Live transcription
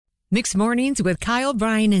Mixed Mornings with Kyle,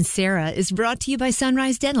 Brian, and Sarah is brought to you by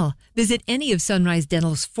Sunrise Dental. Visit any of Sunrise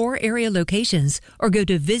Dental's 4 area locations or go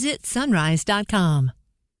to visitsunrise.com.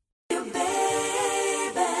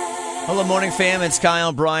 Hello, morning fam. It's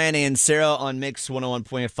Kyle, Brian, and Sarah on Mix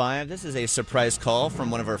 101.5. This is a surprise call from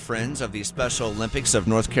one of our friends of the Special Olympics of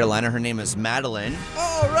North Carolina. Her name is Madeline.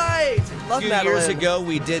 All right. Love Madeline. A few years ago,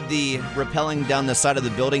 we did the rappelling down the side of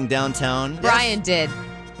the building downtown. Brian did.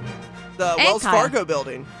 The Wells Fargo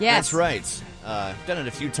building. Yes. That's right. I've done it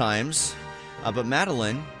a few times. But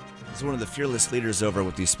Madeline is one of the fearless leaders over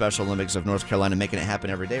with the Special Olympics of North Carolina, making it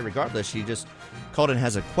happen every day. Regardless, she just called and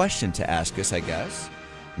has a question to ask us, I guess.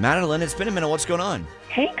 Madeline, it's been a minute. What's going on?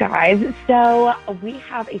 Hey, guys. So we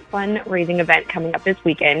have a fundraising event coming up this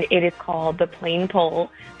weekend. It is called the Plane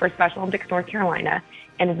Pull for Special Olympics North Carolina.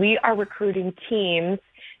 And we are recruiting teams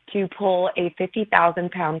to pull a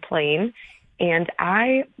 50,000-pound plane. And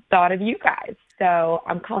I thought of you guys. So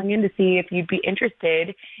I'm calling in to see if you'd be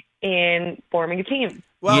interested in forming a team.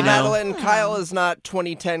 Well, Madeline, Kyle is not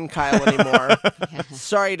 2010 Kyle anymore.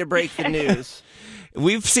 Sorry to break the news.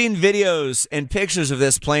 We've seen videos and pictures of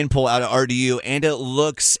this plane pull out of RDU, and it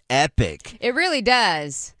looks epic. It really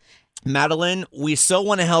does. Madeline, we so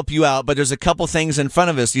want to help you out, but there's a couple things in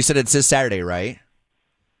front of us. You said it's this Saturday, right?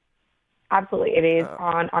 Absolutely. It is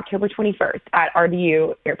on October 21st at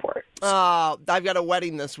RDU Airport. I've got a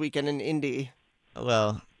wedding this weekend in Indy.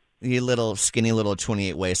 Well, you little skinny little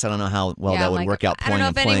 28 waist. I don't know how well that would work out I don't pulling know a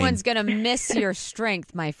if plane. anyone's going to miss your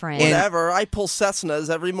strength, my friend. Whatever. I pull Cessnas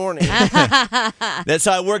every morning. That's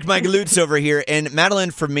how I work my glutes over here. And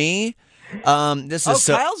Madeline, for me, this is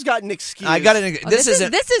Kyle's got an excuse. I got an. This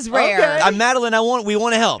is rare. Okay. Madeline, we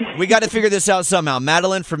want to help. We got to figure this out somehow.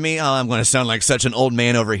 Madeline, for me, I'm going to sound like such an old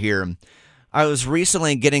man over here. I was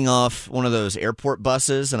recently getting off one of those airport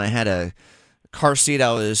buses, and I had a car seat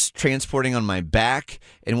I was transporting on my back.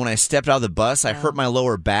 And when I stepped out of the bus, I hurt my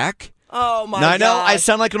lower back. Oh, my God. God. I know I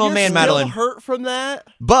sound like an old man, Madeline. You're still hurt from that?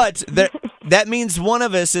 But that means one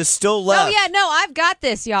of us is still left. Oh, yeah, no, I've got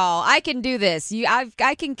this, y'all. I can do this.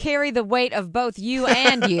 I can carry the weight of both you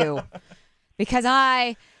and you because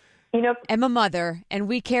I am a mother, and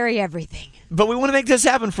we carry everything. But we want to make this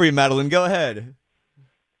happen for you, Madeline. Go ahead.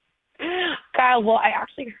 Kyle, well, I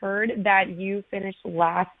actually heard that you finished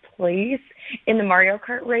last place in the Mario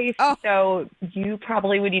Kart race, so you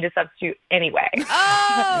probably would need a substitute anyway.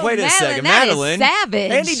 Oh, wait a second, Madeline.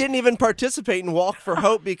 Savage. Andy didn't even participate in Walk for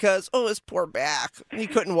Hope because, his poor back. He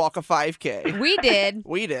couldn't walk a 5K. We did.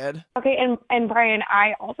 We did. Okay, and Brian,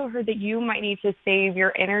 I also heard that you might need to save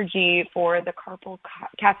your energy for the Carpool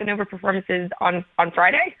Casanova performances on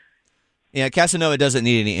Friday. Yeah, Casanova doesn't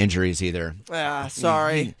need any injuries either.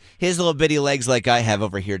 Sorry. His little bitty legs like I have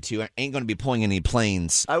over here, too, ain't going to be pulling any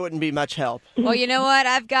planes. I wouldn't be much help. Well, you know what?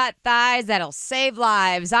 I've got thighs that'll save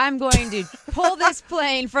lives. I'm going to pull this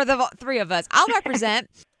plane for the 3 of us. I'll represent.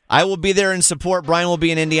 I will be there in support. Brian will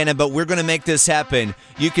be in Indiana, but we're going to make this happen.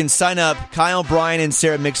 You can sign up, Kyle, Brian, and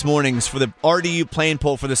Sarah Mixed Mornings, for the RDU plane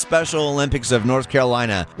pull for the Special Olympics of North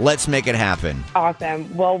Carolina. Let's make it happen.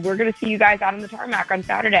 Awesome. Well, we're going to see you guys out on the tarmac on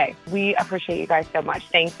Saturday. We appreciate you guys so much.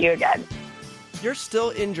 Thank you again. You're still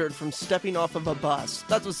injured from stepping off of a bus.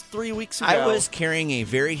 That was 3 weeks ago. I was carrying a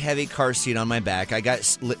very heavy car seat on my back. I got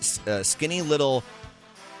skinny little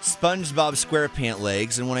SpongeBob SquarePants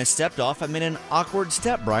legs, and when I stepped off, I made an awkward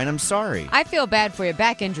step, Brian. I'm sorry. I feel bad for you.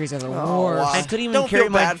 Back injuries are the worst. I couldn't even Don't carry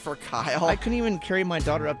feel bad for Kyle. I couldn't even carry my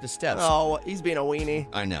daughter up the steps. Oh, he's being a weenie.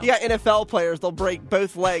 I know. Yeah, NFL players, they'll break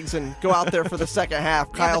both legs and go out there for the second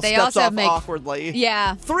half. Kyle they steps also off awkwardly.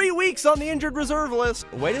 Yeah. 3 weeks on the injured reserve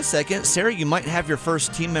list. Wait a second. Sarah, you might have your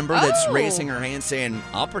first team member that's raising her hand saying,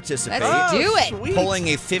 I'll participate. Let's do it. Sweet. Pulling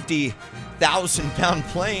a 50,000-pound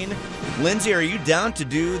plane. Lindsay, are you down to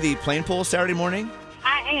do the plane pull Saturday morning?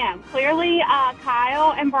 I am. Clearly,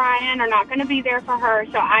 Kyle and Brian are not going to be there for her,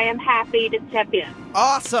 so I am happy to step in.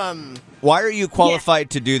 Awesome. Why are you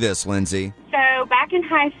qualified to do this, Lindsay? So back in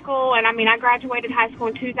high school, and I graduated high school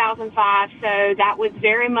in 2005, so that was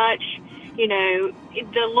very much, the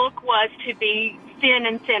look was to be thin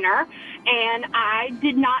and thinner, and I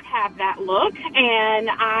did not have that look, and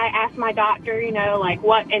I asked my doctor,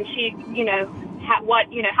 what, and she,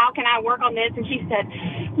 how can I work on this? And she said,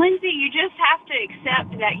 Lindsay, you just have to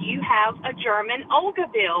accept that you have a German Olga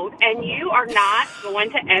build, and you are not going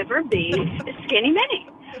to ever be a skinny mini.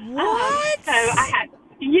 What? So I had,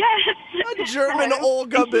 yes. A German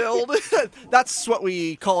Olga build. That's what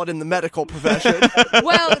we call it in the medical profession.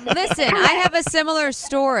 Well, listen, I have a similar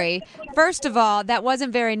story. First of all, that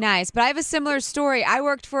wasn't very nice, but I have a similar story. I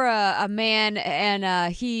worked for a man,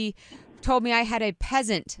 and he told me I had a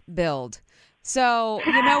peasant build, So,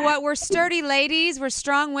 you know what? We're sturdy ladies, we're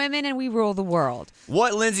strong women, and we rule the world.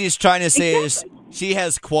 What Lindsay's trying to say is she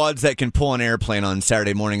has quads that can pull an airplane on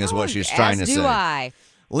Saturday morning is what she's trying to say. As do I.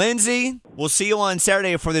 Lindsay, we'll see you on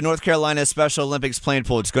Saturday for the North Carolina Special Olympics plane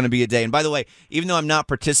pool. It's going to be a day. And by the way, even though I'm not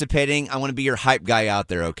participating, I want to be your hype guy out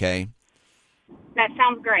there, okay? That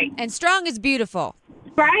sounds great. And strong is beautiful.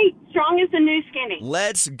 Right? Strong is the new skinny.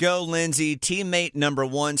 Let's go, Lindsay. Teammate number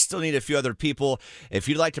 1. Still need a few other people. If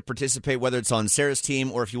you'd like to participate, whether it's on Sarah's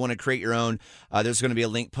team or if you want to create your own, there's going to be a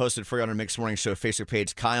link posted for you on our Mixed Morning Show Facebook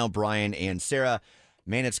page. Kyle, Brian, and Sarah.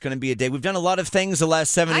 Man, it's going to be a day. We've done a lot of things the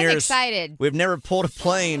last 7 years. I'm excited. We've never pulled a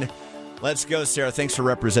plane. Let's go, Sarah. Thanks for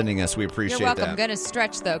representing us. We appreciate that. You're welcome. I'm going to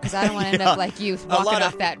stretch, though, because I don't want to end up like you walking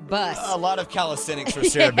off that bus. A lot of calisthenics for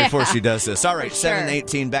Sarah before she does this. All right, For sure.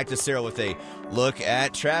 7:18. Back to Sarah with a look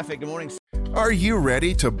at traffic. Good morning. Are you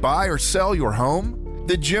ready to buy or sell your home?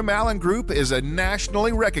 The Jim Allen Group is a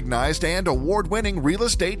nationally recognized and award-winning real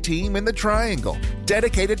estate team in the Triangle,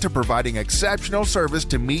 dedicated to providing exceptional service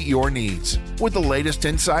to meet your needs. With the latest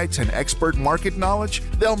insights and expert market knowledge,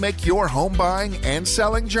 they'll make your home buying and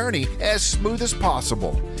selling journey as smooth as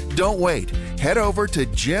possible. Don't wait. Head over to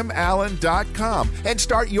jimallen.com and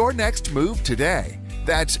start your next move today.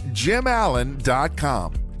 That's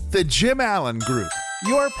jimallen.com. The Jim Allen Group,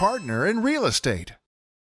 your partner in real estate.